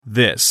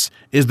This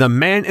is the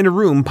Man in a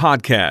Room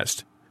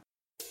podcast.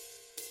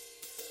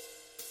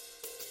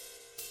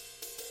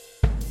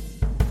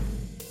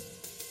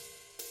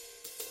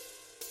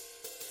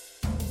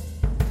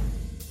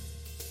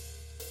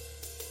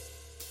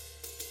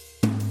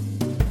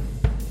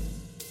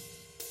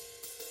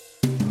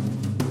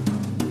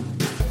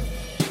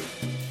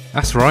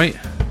 That's right.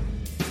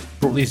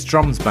 Brought these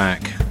drums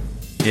back.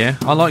 Yeah,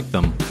 I like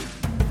them.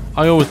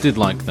 I always did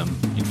like them.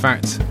 In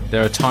fact,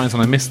 there are times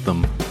when I missed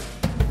them.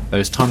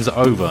 Those times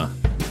are over.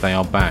 They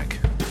are back.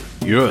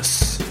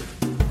 Yes.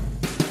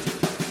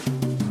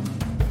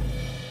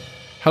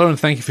 Hello and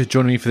thank you for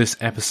joining me for this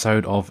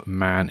episode of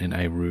Man in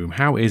a Room.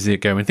 How is it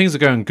going? Things are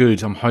going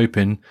good, I'm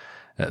hoping,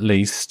 at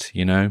least,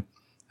 you know.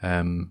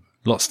 Lots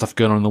of stuff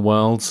going on in the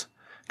world.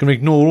 Going to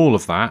ignore all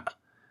of that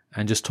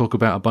and just talk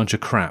about a bunch of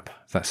crap,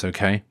 if that's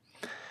okay.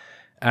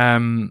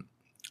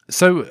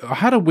 So I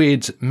had a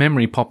weird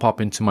memory pop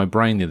up into my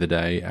brain the other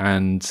day,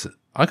 and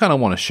I kind of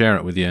want to share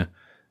it with you.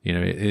 You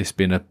know, it's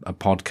been a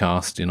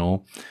podcast, you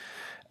know.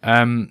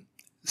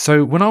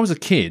 So when I was a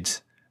kid,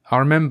 I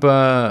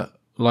remember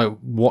like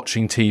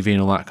watching TV and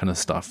all that kind of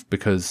stuff,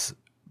 because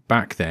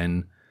back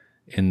then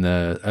in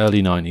the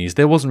early 90s,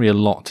 there wasn't really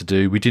a lot to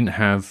do. We didn't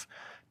have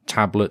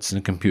tablets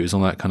and computers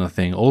and all that kind of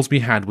thing. All we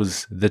had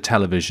was the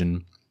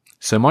television.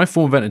 So my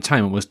form of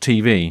entertainment was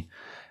TV.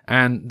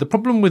 And the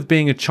problem with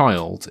being a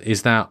child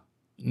is that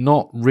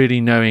not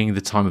really knowing the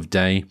time of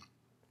day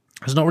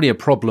is not really a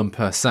problem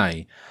per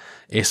se.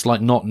 It's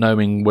like not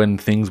knowing when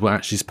things were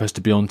actually supposed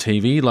to be on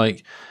TV.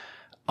 Like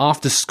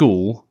after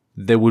school,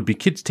 there would be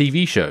kids'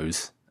 TV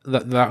shows.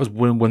 That was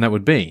when that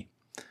would be.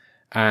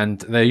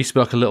 And there used to be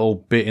like a little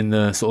bit in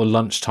the sort of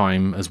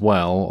lunchtime as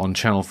well on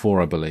Channel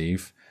 4, I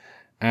believe.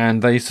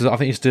 And I think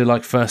they used to do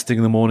like first thing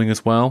in the morning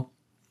as well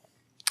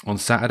on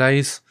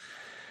Saturdays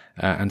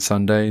and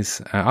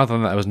Sundays. Other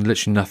than that, there was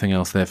literally nothing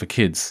else there for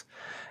kids.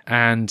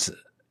 And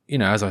you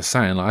know, as I was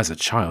saying, like, as a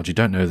child, you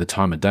don't know the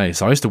time of day.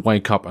 So I used to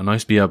wake up, and I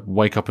used to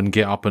wake up and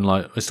get up, and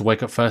like, I used to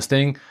wake up first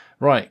thing.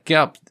 Right, get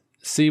up,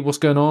 see what's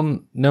going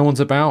on. No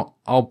one's about.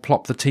 I'll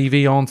plop the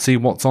TV on, see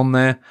what's on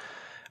there.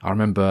 I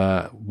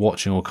remember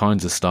watching all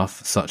kinds of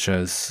stuff, such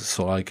as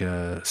sort of like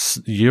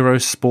Euro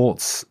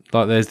sports.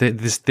 Like there's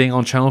this thing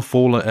on Channel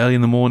 4 like early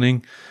in the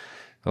morning.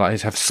 Like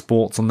they'd have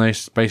sports on there.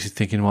 Basically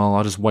thinking, well,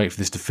 I'll just wait for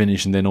this to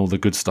finish, and then all the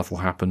good stuff will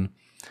happen.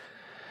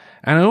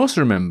 And I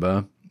also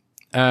remember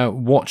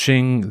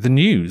watching the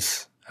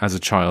news as a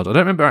child. I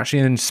don't remember actually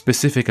anything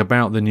specific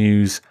about the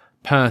news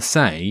per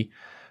se,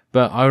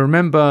 but I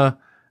remember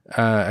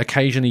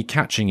occasionally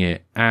catching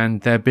it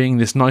and there being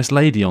this nice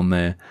lady on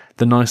there,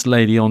 the nice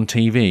lady on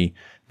TV,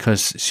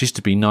 because she used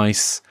to be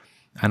nice,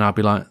 and I'd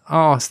be like,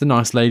 oh, it's the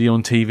nice lady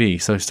on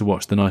TV. So I used to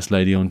watch the nice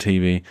lady on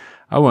TV.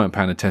 I weren't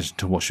paying attention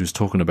to what she was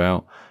talking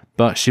about,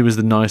 but she was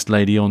the nice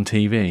lady on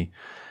TV.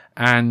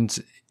 And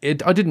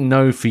I didn't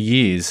know for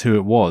years who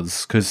it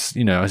was, because,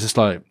 you know, I was just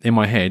like, in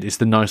my head, it's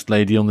the nice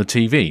lady on the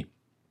TV.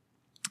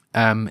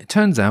 It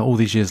turns out, all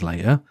these years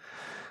later,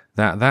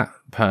 that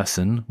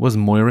person was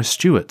Moira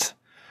Stewart,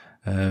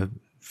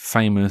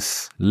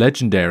 famous,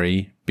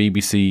 legendary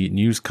BBC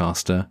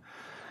newscaster.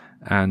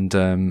 And,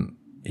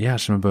 yeah, I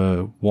just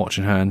remember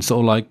watching her and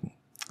sort of like,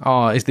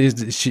 oh,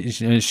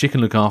 she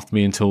can look after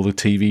me until the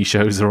TV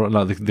shows are,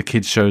 like the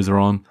kids' shows are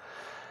on.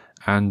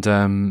 And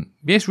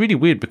yeah, it's really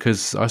weird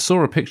because I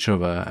saw a picture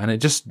of her and it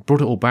just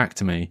brought it all back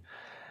to me.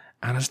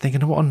 And I was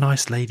thinking, what a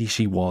nice lady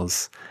she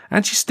was.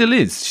 And she still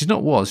is.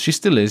 She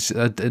still is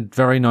a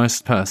very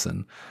nice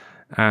person.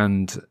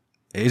 And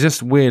it's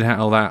just weird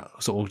how that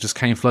sort of just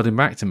came flooding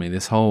back to me,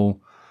 this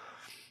whole,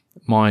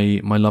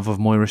 my love of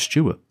Moira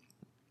Stewart.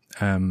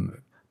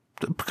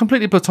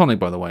 Completely platonic,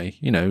 by the way.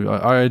 You know,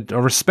 I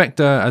respect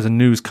her as a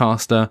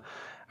newscaster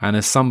and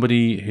as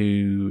somebody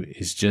who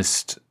is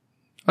just,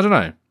 I don't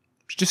know,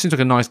 she just seems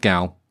like a nice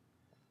gal.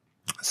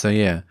 So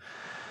yeah.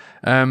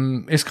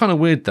 It's kind of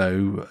weird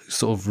though,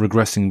 sort of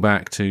regressing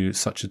back to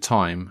such a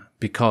time,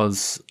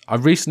 because I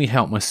recently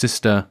helped my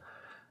sister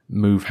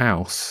move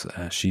house.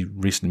 She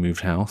recently moved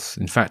house.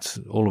 In fact,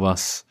 all of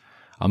us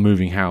are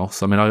moving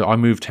house. I mean, I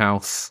moved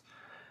house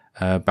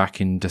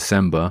back in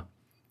December.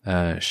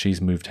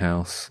 She's moved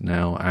house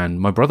now,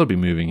 and my brother will be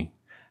moving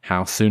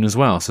house soon as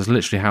well. So it's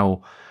literally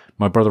how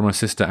my brother, my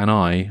sister, and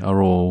I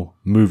are all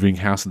moving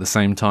house at the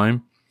same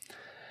time.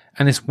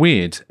 And it's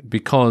weird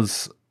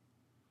because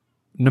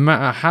no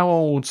matter how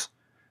old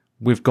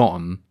we've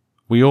gotten,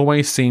 we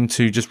always seem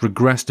to just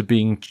regress to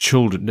being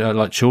children,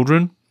 like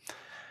children.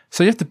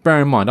 So you have to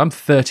bear in mind, I'm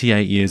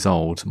 38 years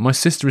old. My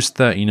sister is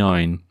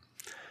 39.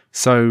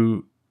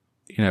 So,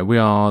 you know, we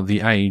are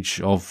the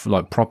age of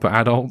like proper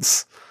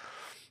adults.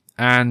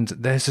 And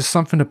there's just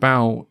something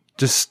about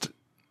just,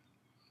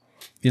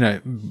 you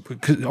know,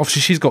 'cause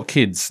obviously she's got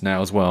kids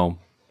now as well.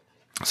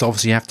 So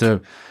obviously you have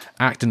to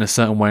act in a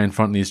certain way in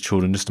front of these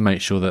children just to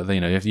make sure that, you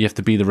know, you have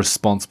to be the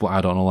responsible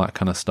adult and all that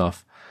kind of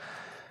stuff.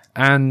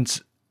 And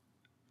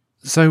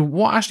so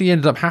what actually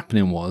ended up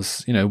happening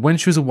was, you know, when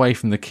she was away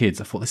from the kids,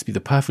 I thought this would be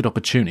the perfect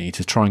opportunity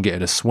to try and get her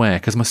to swear,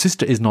 because my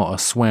sister is not a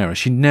swearer.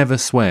 She never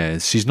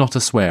swears. She's not a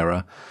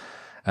swearer.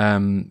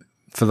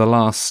 for the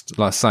last,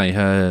 let's say,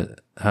 her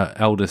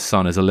eldest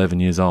son is 11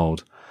 years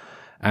old.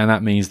 And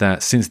that means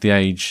that since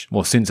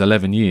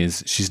 11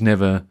 years, she's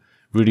never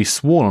really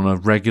sworn on a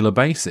regular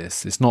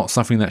basis. It's not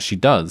something that she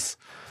does.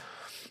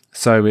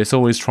 So it's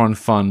always trying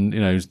fun,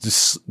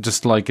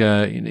 just like,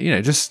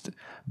 just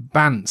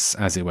bants,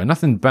 as it were.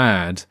 Nothing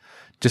bad,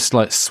 just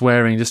like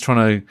swearing, just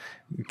trying to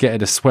get her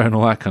to swear and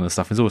all that kind of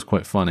stuff. It's always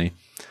quite funny.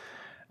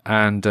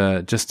 And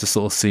just to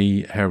sort of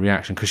see her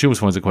reaction, because she always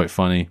finds it quite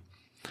funny.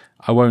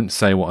 I won't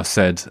say what I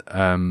said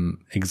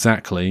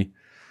exactly,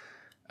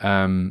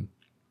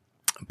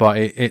 but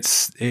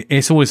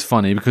it's always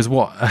funny because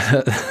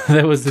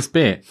there was this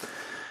bit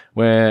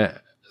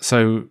where,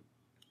 so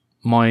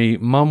my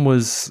mum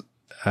was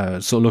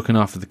sort of looking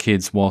after the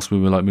kids whilst we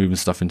were like moving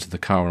stuff into the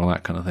car and all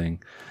that kind of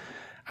thing.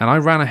 And I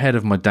ran ahead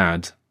of my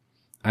dad,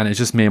 and it's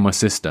just me and my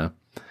sister.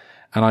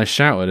 And I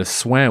shouted a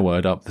swear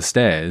word up the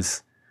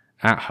stairs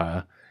at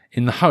her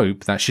in the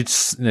hope that she'd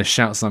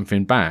shout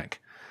something back.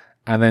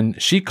 And then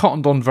she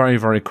cottoned on very,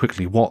 very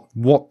quickly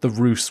what the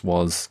ruse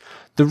was.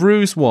 The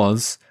ruse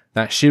was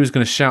that she was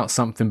going to shout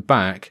something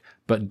back,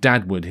 but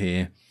Dad would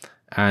hear.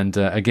 And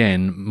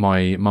again,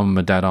 my mum and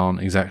my dad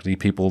aren't exactly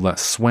people that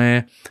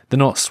swear. They're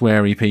not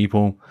sweary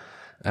people.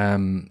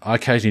 I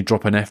occasionally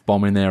drop an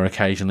F-bomb in there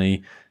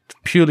occasionally,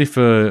 purely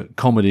for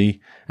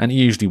comedy, and it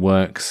usually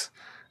works.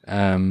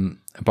 But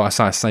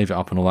I save it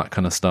up and all that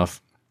kind of stuff.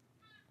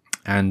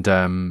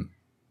 And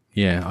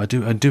yeah, I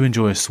do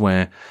enjoy a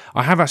swear.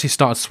 I have actually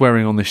started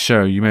swearing on this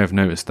show. You may have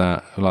noticed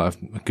that like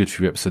a good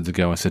few episodes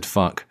ago I said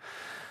fuck.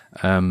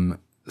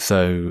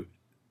 So,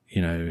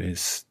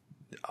 it's...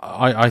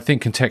 I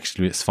think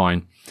contextually it's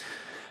fine.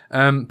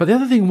 But the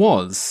other thing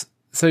was,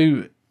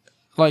 so,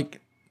 like,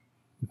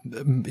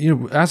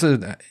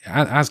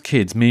 as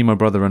kids, me, my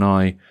brother and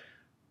I,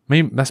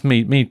 that's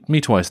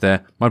me twice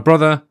there. My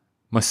brother,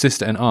 my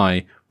sister and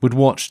I would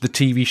watch the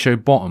TV show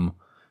Bottom,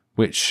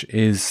 which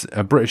is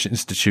a British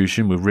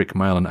institution with Rick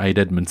Mayall and Ade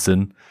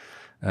Edmondson.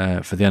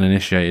 For the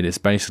uninitiated, it's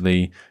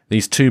basically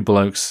these two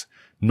blokes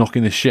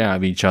knocking the shit out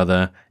of each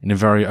other in a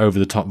very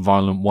over-the-top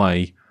violent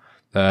way.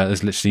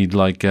 There's literally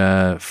like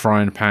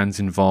frying pans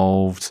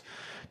involved,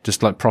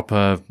 just like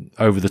proper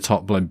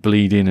over-the-top like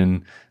bleeding,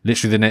 and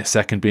literally the next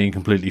second being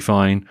completely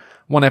fine.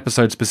 One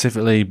episode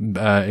specifically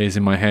is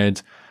in my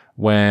head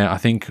where I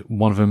think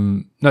one of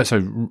them,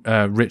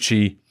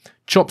 Richie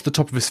chops the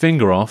top of his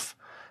finger off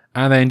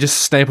and then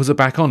just staples it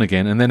back on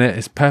again, and then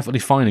it's perfectly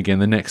fine again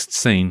the next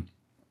scene.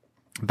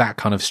 That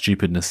kind of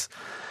stupidness,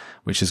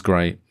 which is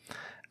great.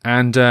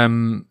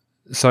 And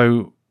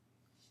so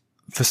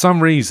for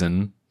some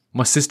reason,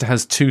 my sister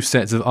has two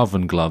sets of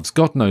oven gloves.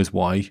 God knows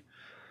why.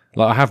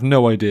 Like, I have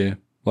no idea.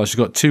 Like, she's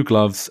got two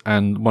gloves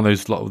and one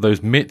of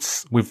those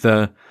mitts with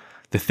the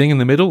thing in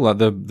the middle, like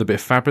the bit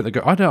of fabric that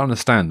go. I don't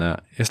understand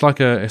that. It's like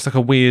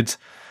a weird.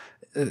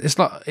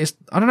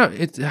 I don't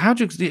know. How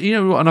do you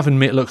know what an oven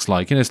mitt looks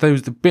like? It's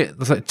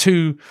there's like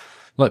two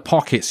like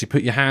pockets you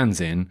put your hands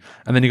in,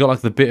 and then you got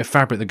like the bit of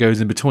fabric that goes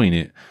in between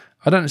it.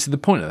 I don't see the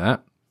point of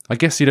that. I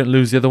guess you don't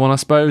lose the other one, I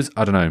suppose.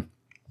 I don't know.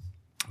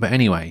 But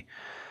anyway,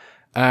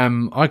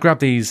 I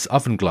grabbed these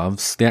oven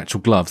gloves, the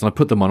actual gloves, and I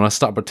put them on. And I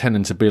started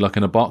pretending to be like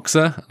a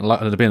boxer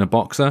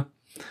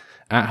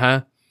at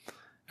her.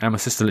 And my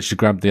sister literally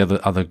grabbed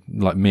the other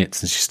like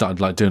mitts, and she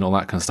started like doing all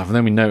that kind of stuff. And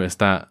then we noticed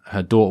that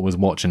her daughter was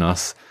watching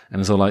us, and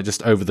it's all like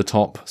just over the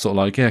top, sort of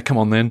like, yeah, come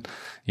on then,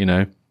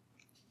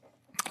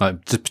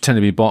 like just pretend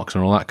to be a boxer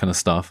and all that kind of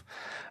stuff.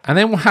 And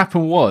then what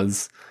happened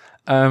was,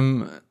 I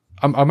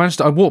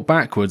walked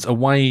backwards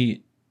away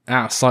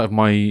out of sight of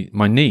my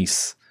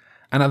niece,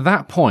 and at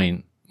that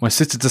point, my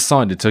sister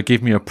decided to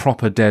give me a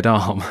proper dead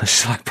arm.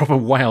 She's like proper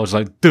wail. She's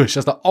like, dush. I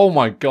was like, oh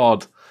my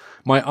God,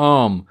 my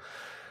arm. And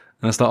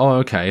I was like, oh,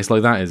 okay. It's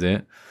like, that is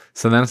it.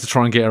 So then I had to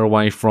try and get her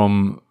away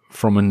from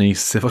my niece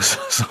so I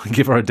can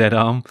give her a dead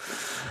arm.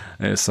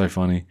 It's so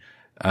funny.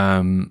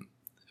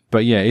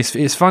 But yeah,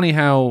 it's funny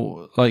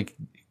how, like,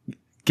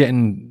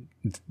 getting,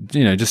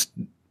 just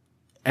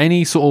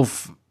any sort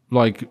of,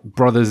 like,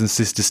 brothers and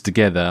sisters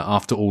together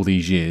after all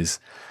these years,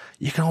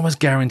 you can almost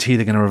guarantee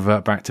they're going to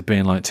revert back to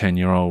being like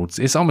 10-year-olds.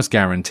 It's almost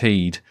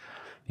guaranteed,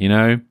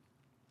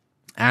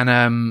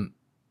 And,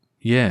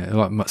 yeah,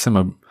 like,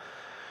 so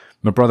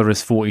my brother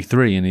is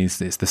 43 and it's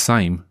the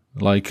same.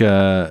 Like,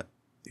 yeah,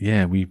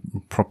 we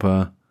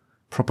proper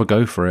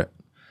go for it,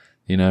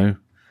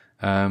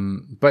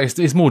 But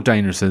it's more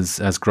dangerous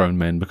as grown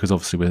men because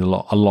obviously we're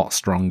a lot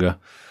stronger.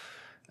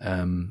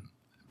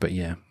 But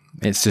yeah,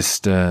 it's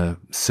just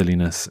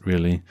silliness,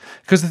 really.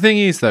 Because the thing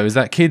is, though, is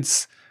that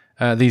kids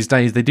these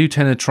days, they do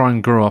tend to try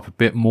and grow up a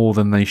bit more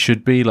than they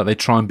should be. Like, they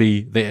try and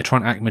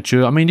act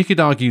mature. I mean, you could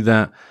argue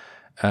that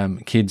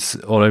kids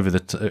all over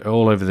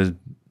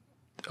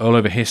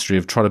history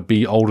have tried to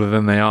be older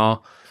than they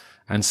are,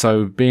 and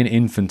so being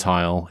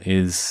infantile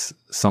is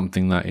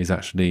something that is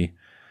actually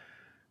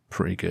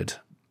pretty good.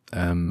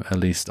 At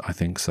least I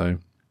think so.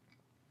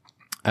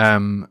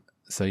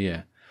 So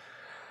yeah,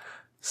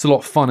 it's a lot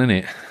of fun,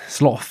 innit?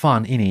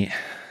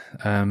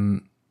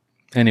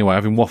 Anyway,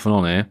 I've been waffling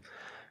on here.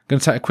 Going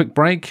to take a quick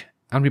break,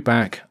 I'll be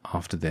back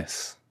after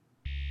this.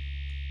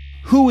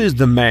 Who is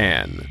the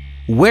man?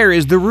 Where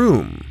is the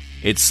room?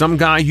 It's some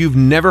guy you've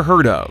never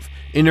heard of,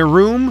 in a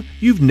room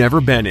you've never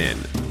been in.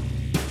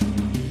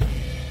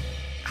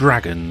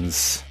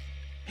 Dragons.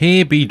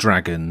 Here be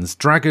dragons.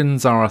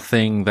 Dragons are a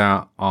thing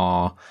that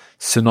are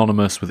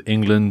synonymous with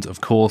England, of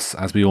course,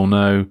 as we all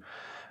know.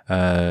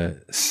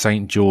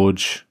 St.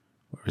 George,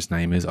 whatever his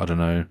name is, I don't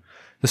know.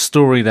 The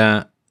story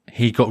that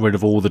he got rid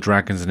of all the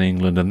dragons in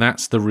England, and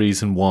that's the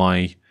reason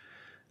why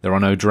there are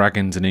no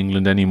dragons in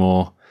England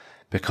anymore,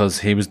 because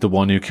he was the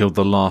one who killed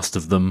the last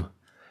of them.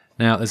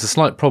 Now, there's a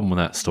slight problem with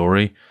that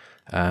story.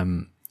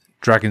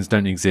 Dragons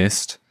don't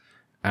exist,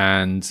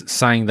 and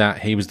saying that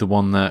he was the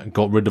one that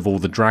got rid of all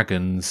the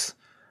dragons,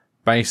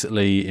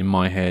 basically, in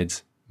my head,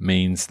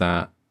 means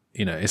that,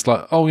 it's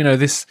like,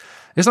 this...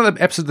 It's like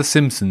the episode of The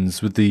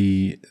Simpsons with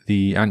the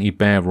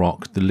anti-bear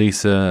rock. The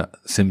Lisa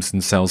Simpson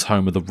sells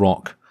Homer the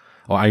rock,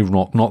 or a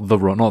rock, not the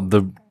rock, not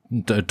the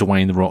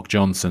Dwayne the Rock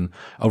Johnson,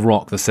 a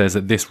rock that says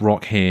that this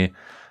rock here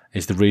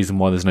is the reason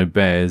why there's no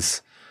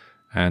bears.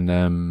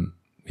 And,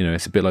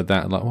 it's a bit like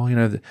that. Like,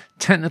 well,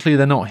 technically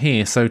they're not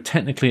here, so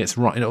technically it's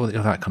right,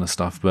 that kind of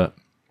stuff. But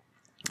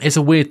it's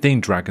a weird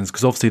thing, dragons,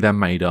 because obviously they're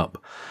made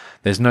up.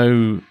 There's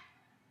no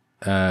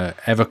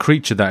ever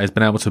creature that has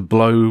been able to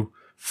blow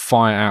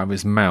fire out of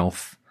its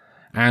mouth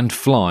and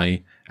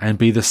fly and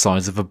be the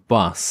size of a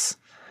bus.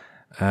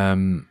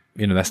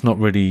 That's not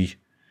really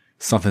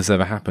something that's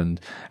ever happened.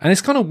 And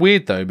it's kind of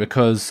weird though,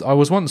 because I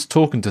was once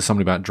talking to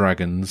somebody about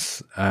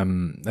dragons.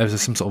 There was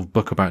some sort of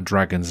book about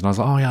dragons, and I was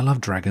like, oh yeah, I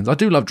love dragons. I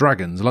do love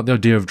dragons. I like the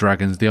idea of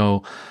dragons, the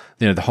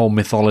whole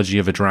mythology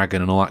of a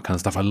dragon and all that kind of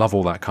stuff. I love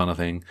all that kind of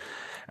thing.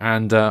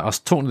 And I was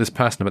talking to this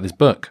person about this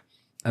book,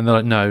 and they're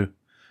like, no,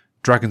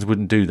 dragons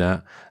wouldn't do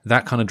that.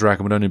 That kind of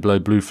dragon would only blow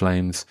blue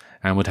flames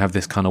and would have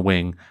this kind of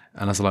wing.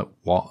 And I was like,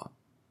 what?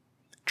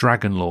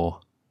 Dragon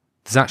lore.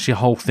 There's actually a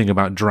whole thing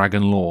about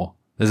dragon lore.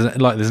 There's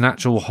an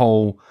actual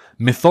whole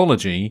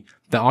mythology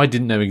that I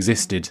didn't know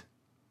existed.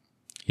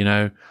 And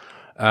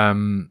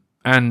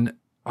I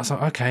was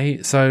like,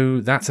 okay,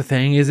 so that's a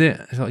thing, is it?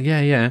 It's like,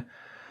 yeah.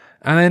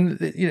 And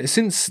then,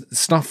 since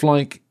stuff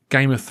like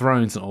Game of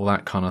Thrones and all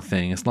that kind of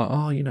thing, it's like,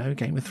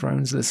 Game of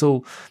Thrones, there's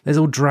all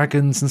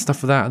dragons and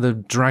stuff like that. The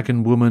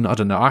dragon woman, I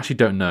don't know. I actually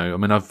don't know. I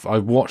mean, I've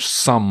watched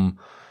some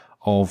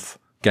of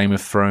Game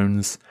of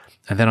Thrones,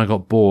 and then I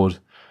got bored.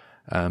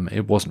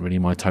 It wasn't really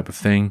my type of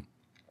thing.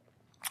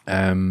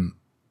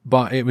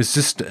 But it was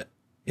just,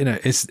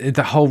 it's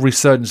the whole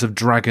resurgence of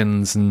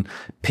dragons and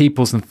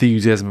people's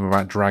enthusiasm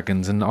about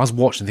dragons. And I was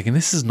watching thinking,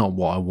 this is not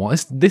what I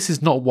want. This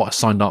is not what I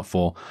signed up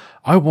for.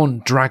 I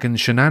want dragon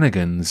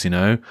shenanigans,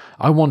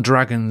 I want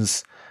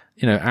dragons,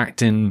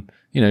 acting,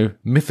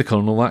 mythical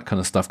and all that kind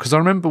of stuff. Because I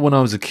remember when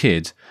I was a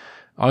kid,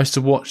 I used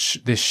to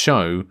watch this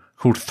show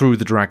called Through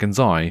the Dragon's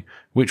Eye,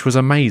 which was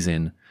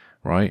amazing,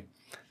 right?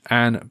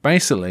 And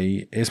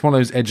basically, it's one of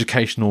those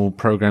educational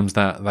programs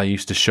that they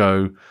used to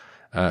show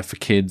for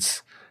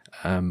kids,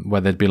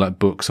 where there'd be like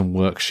books and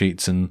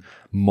worksheets and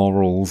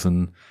morals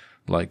and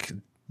like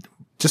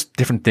just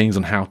different things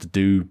on how to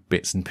do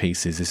bits and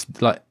pieces. It's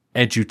like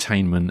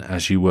edutainment,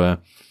 as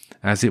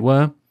it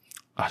were.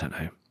 I don't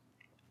know,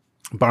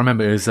 but I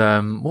remember it was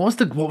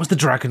what was the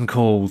dragon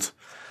called?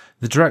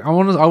 I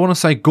want to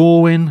say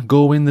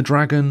Gorwin the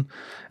dragon,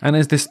 and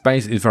there's this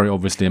basically very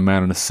obviously a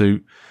man in a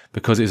suit,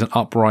 because it's an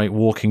upright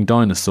walking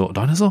dragon.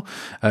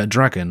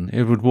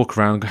 It would walk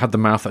around, had the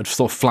mouth that would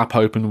sort of flap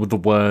open with the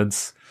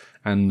words,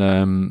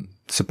 and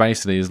so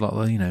basically it's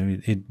like,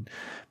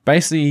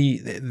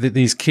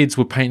 these kids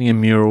were painting a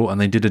mural and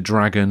they did a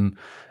dragon,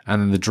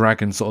 and then the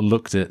dragon sort of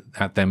looked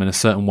at them in a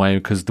certain way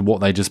because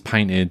what they just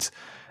painted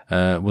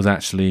was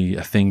actually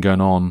a thing going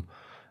on.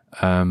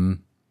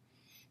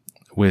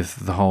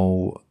 With the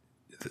whole,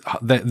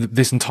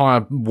 this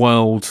entire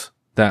world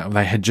that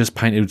they had just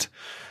painted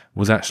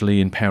was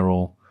actually in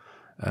peril.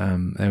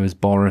 There was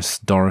Boris,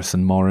 Doris,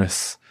 and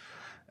Morris,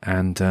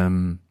 and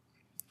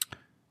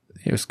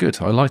it was good.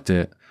 I liked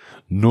it.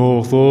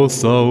 North or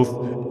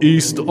south,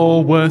 east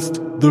or west,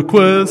 the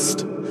quest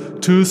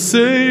to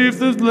save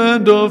the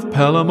land of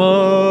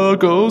Palamar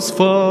goes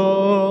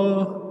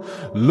far.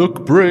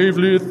 Look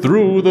bravely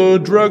through the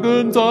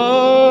dragon's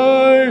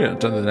eye. I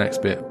don't know the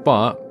next bit,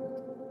 but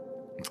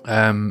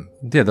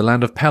the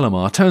land of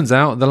Pelamar. Turns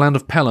out the land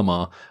of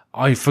Pelamar.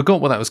 I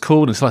forgot what that was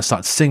called until I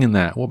started singing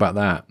that. What about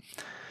that?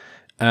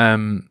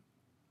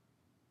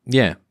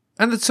 Yeah.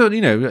 And so,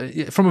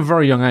 from a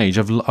very young age,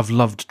 I've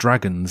loved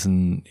dragons,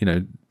 and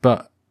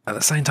but at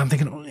the same time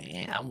thinking,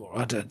 I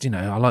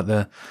like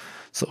the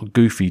sort of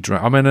goofy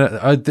dragon. I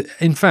mean,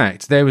 in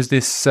fact, there was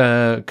this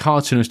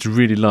cartoon I used to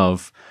really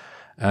love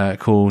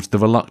called The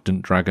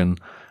Reluctant Dragon,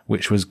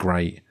 which was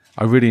great.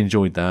 I really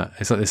enjoyed that.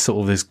 It's like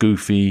this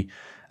goofy,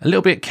 a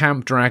little bit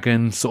camp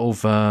dragon,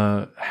 sort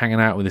of hanging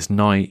out with this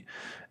knight.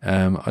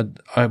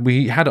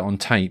 We had it on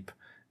tape,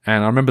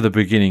 and I remember the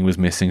beginning was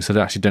missing, so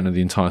I actually don't know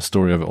the entire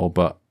story of it all,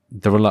 but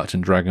the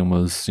Reluctant Dragon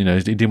was, he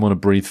didn't want to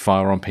breathe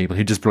fire on people.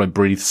 He just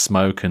breathed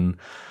smoke and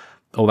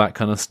all that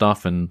kind of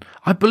stuff. And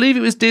I believe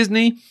it was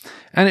Disney.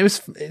 And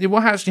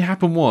what actually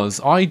happened was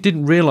I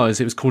didn't realise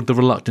it was called The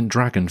Reluctant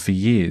Dragon for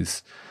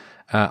years.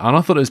 And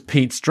I thought it was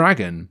Pete's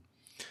Dragon.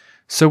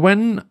 So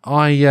when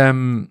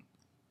I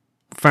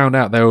found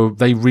out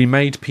they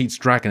remade Pete's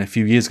Dragon a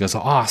few years ago, I was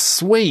like,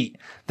 sweet,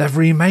 they've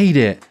remade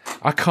it.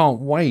 I can't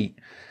wait.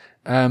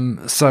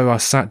 So I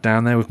sat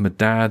down there with my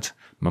dad,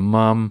 my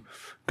mum,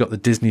 got the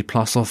Disney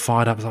Plus all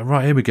fired up. I was like,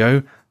 right, here we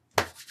go.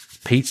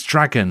 Pete's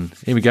Dragon.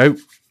 Here we go.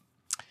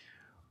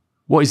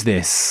 What is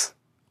this?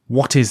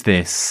 What is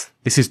this?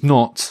 This is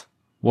not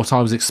what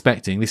I was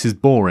expecting. This is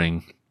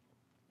boring.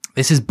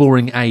 This is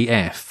boring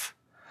AF.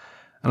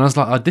 And I was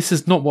like, this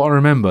is not what I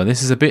remember.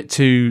 This is a bit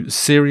too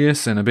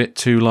serious and a bit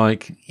too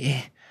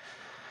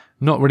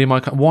not really my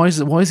kind. Why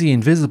is he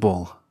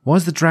invisible? Why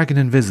is the dragon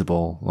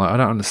invisible? Like, I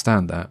don't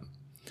understand that.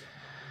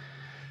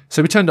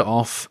 So we turned it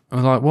off. I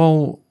was like,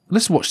 well,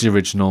 let's watch the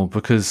original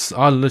because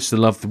I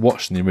literally loved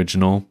watching the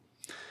original.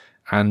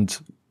 And,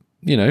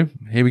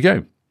 here we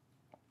go.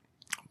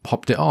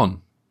 Popped it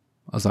on.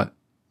 I was like,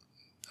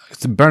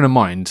 bearing in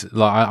mind,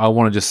 I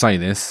want to just say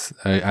this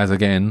as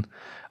again,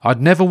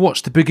 I'd never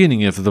watched the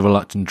beginning of The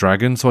Reluctant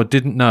Dragon, so I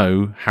didn't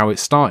know how it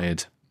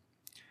started.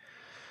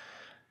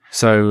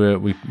 So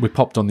we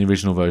popped on the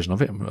original version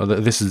of it.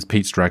 This is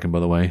Pete's Dragon, by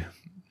the way.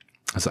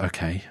 I was like,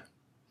 okay,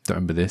 don't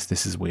remember this.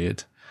 This is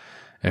weird.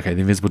 Okay,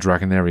 the invisible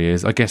dragon, there he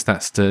is. I guess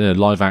that's the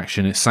live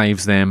action. It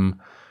saves them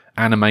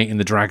animating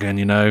the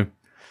dragon,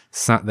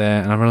 Sat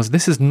there, and I realised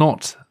this is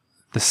not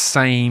the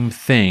same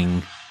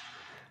thing.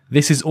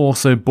 This is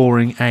also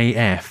boring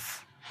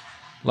AF.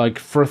 Like,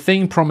 for a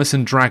thing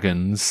promising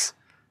dragons,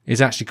 is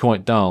actually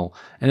quite dull.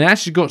 And it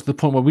actually got to the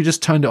point where we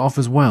just turned it off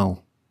as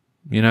well.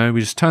 We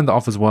just turned it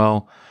off as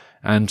well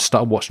and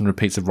started watching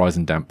repeats of Rise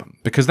and Damp.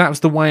 Because that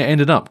was the way it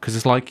ended up. Because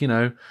it's like,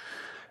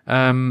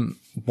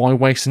 why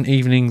waste an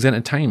evening's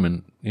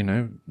entertainment?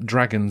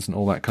 Dragons and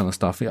all that kind of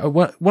stuff.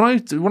 When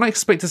I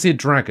expect to see a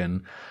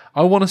dragon,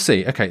 I want to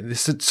see, okay,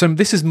 this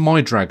is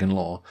my dragon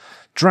lore.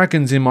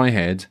 Dragons in my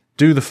head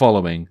do the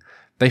following.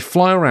 They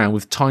fly around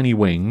with tiny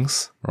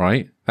wings,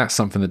 right? That's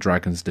something that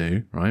dragons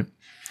do, right?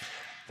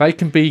 They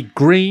can be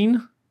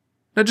green.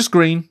 No, just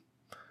green.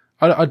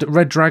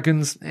 Red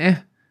dragons,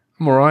 I'm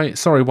alright.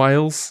 Sorry,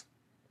 whales.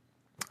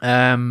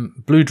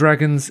 Blue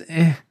dragons,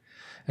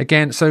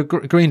 Again, so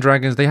green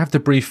dragons, they have to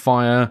breathe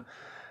fire.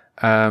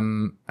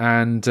 And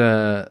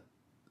they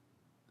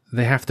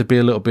have to be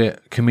a little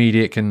bit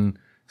comedic and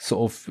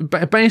sort of...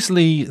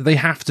 Basically, they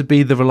have to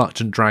be the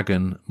reluctant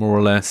dragon, more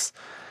or less.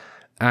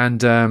 And,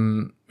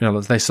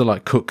 they sort of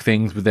like cook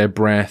things with their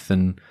breath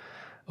and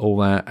all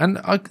that. And,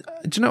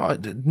 it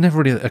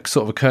never really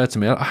sort of occurred to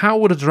me, how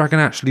would a dragon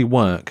actually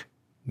work?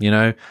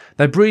 They're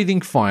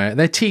breathing fire.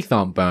 Their teeth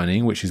aren't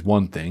burning, which is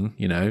one thing,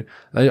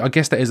 I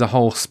guess that is a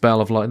whole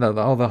spell of like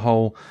the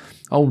whole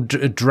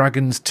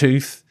dragon's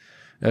tooth,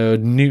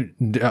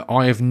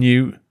 eye of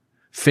newt,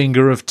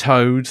 finger of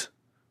toad,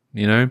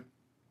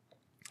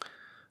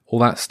 all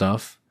that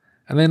stuff.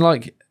 And then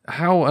like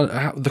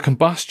how the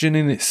combustion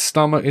in its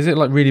stomach, is it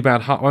like really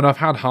bad heart? When I've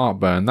had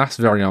heartburn, that's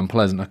very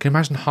unpleasant. I can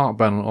imagine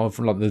heartburn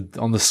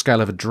on the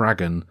scale of a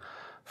dragon.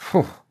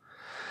 Whew.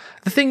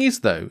 The thing is,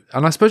 though,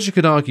 and I suppose you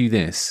could argue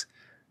this,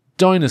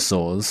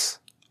 dinosaurs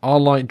are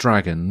like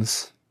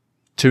dragons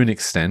to an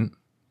extent,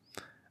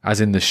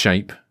 as in the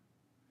shape.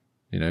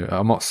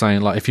 I'm not saying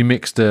like if you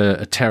mixed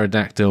a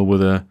pterodactyl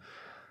with a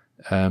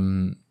I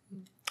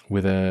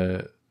would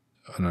say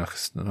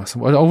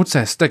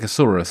a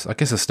stegosaurus. I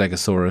guess a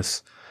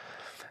stegosaurus,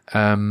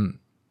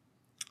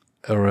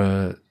 or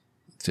a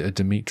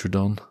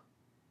Dimetrodon,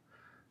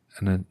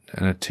 and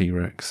a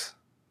T-Rex.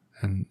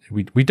 And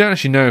we don't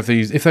actually know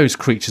if those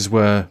creatures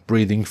were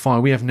breathing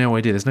fire. We have no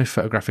idea. There's no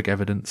photographic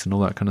evidence and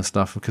all that kind of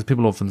stuff, because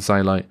people often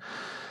say like,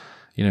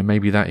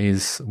 maybe that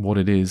is what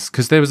it is.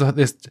 Because there's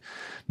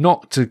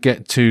not to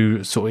get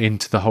too sort of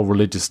into the whole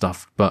religious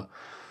stuff, but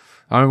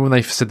I remember when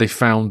they said they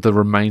found the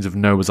remains of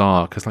Noah's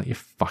Ark. It's like, you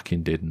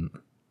fucking didn't.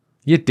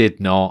 You did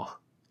not.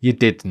 You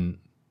didn't.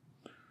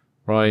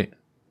 Right?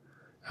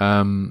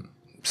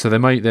 So there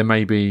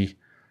may be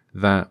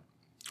that,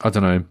 I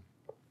don't know.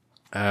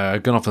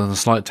 Going off on a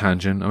slight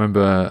tangent, I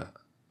remember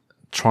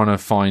trying to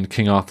find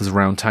King Arthur's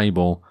Round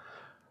Table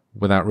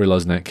without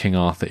realising that King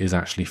Arthur is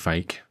actually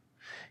fake.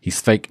 He's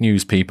fake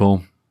news,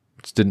 people.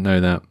 Just didn't know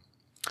that.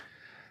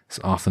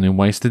 So afternoon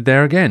wasted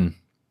there again.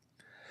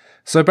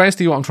 So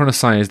basically what I'm trying to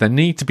say is there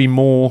need to be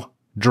more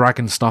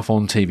dragon stuff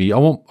on TV.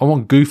 I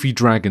want goofy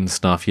dragon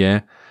stuff,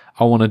 yeah?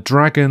 I want a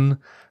dragon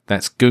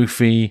that's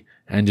goofy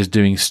and just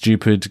doing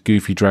stupid,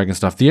 goofy dragon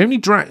stuff.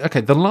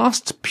 The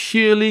last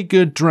purely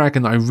good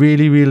dragon that I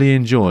really, really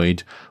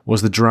enjoyed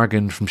was the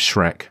dragon from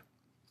Shrek.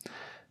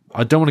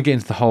 I don't want to get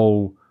into the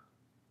whole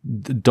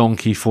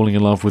donkey falling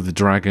in love with the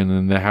dragon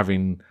and they're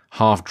having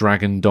half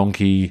dragon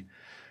donkey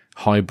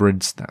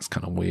hybrids. That's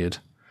kind of weird.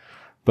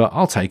 But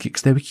I'll take it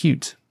because they were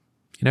cute,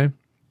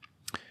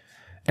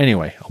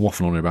 Anyway, I'm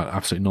waffling on about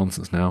absolute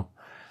nonsense now.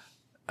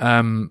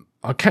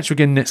 I'll catch you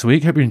again next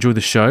week. Hope you enjoyed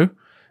the show.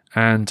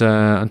 And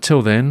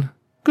until then,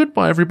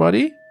 goodbye,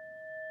 everybody.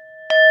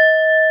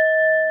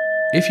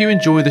 If you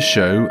enjoy the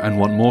show and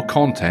want more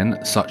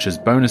content, such as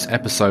bonus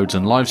episodes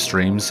and live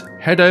streams,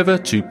 head over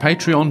to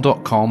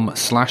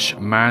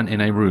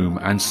patreon.com/maninaroom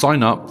and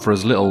sign up for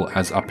as little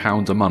as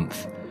 £1 a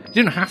month.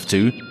 You don't have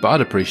to, but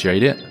I'd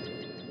appreciate it.